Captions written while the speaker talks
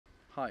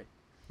Hi,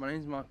 my name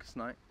is Marcus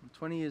Knight. I'm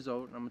 20 years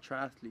old and I'm a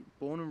triathlete,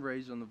 born and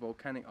raised on the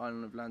volcanic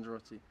island of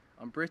Lanzarote.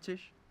 I'm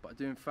British, but I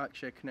do in fact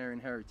share Canarian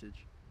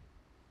heritage.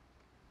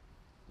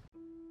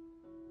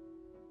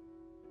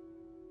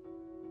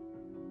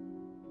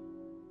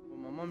 Well,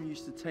 my mum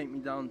used to take me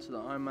down to the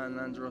Ironman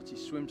Lanzarote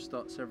swim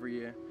starts every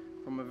year.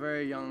 From a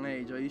very young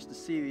age, I used to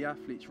see the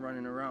athletes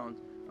running around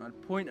and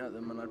I'd point at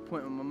them and I'd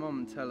point at my mum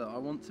and tell her, I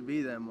want to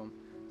be there, Mum.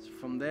 So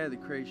from there, the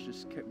craze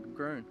just kept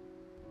growing.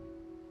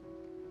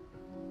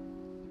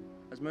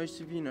 As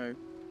most of you know,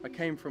 I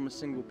came from a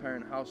single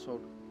parent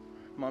household.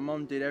 My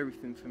mum did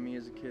everything for me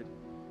as a kid,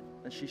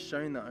 and she's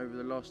shown that over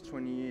the last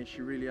 20 years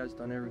she really has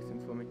done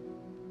everything for me.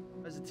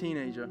 As a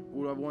teenager,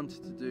 all I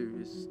wanted to do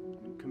is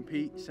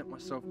compete, set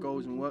myself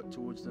goals and work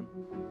towards them.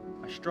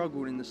 I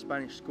struggled in the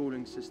Spanish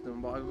schooling system,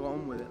 but I got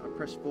on with it. I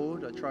pressed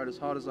forward, I tried as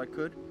hard as I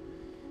could,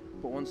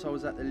 but once I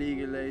was at the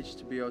legal age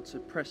to be able to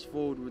press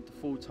forward with the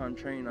full-time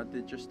training, I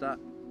did just that.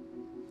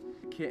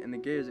 Kit and the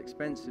gear is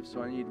expensive,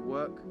 so I needed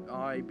work.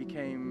 I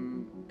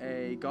became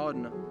a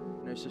gardener.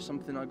 So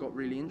something I got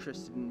really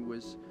interested in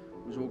was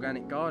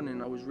organic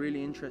gardening. I was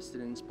really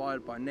interested and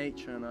inspired by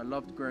nature, and I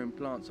loved growing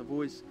plants. I've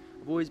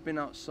always been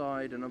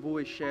outside, and I've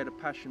always shared a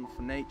passion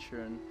for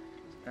nature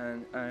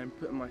and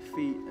putting my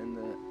feet and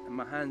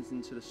my hands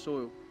into the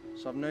soil.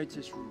 So I've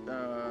noticed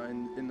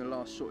in the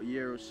last sort of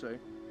year or so,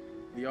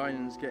 the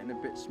island's getting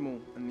a bit small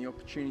and the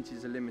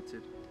opportunities are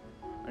limited.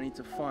 I need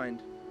to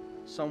find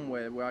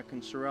somewhere where I can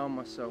surround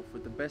myself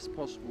with the best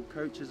possible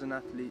coaches and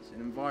athletes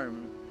and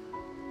environment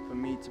for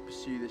me to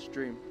pursue this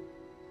dream.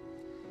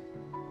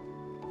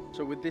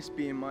 So with this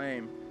being my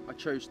aim, I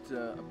chose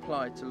to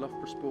apply to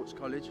Loughborough Sports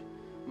College,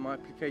 and my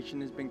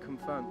application has been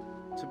confirmed.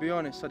 To be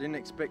honest, I didn't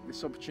expect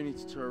this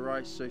opportunity to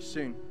arise so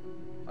soon.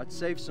 I'd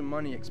saved some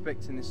money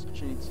expecting this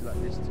opportunity like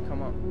this to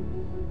come up,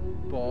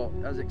 but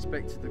as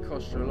expected the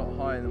costs are a lot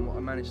higher than what I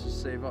managed to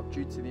save up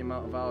due to the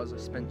amount of hours I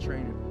spent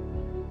training.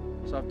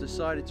 So I've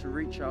decided to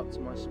reach out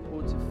to my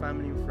supportive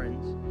family and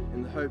friends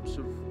in the hopes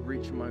of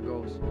reaching my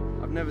goals.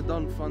 I've never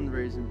done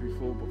fundraising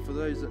before, but for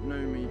those that know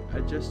me, a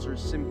gesture as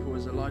simple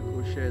as a like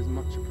or a share is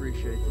much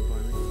appreciated by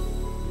me.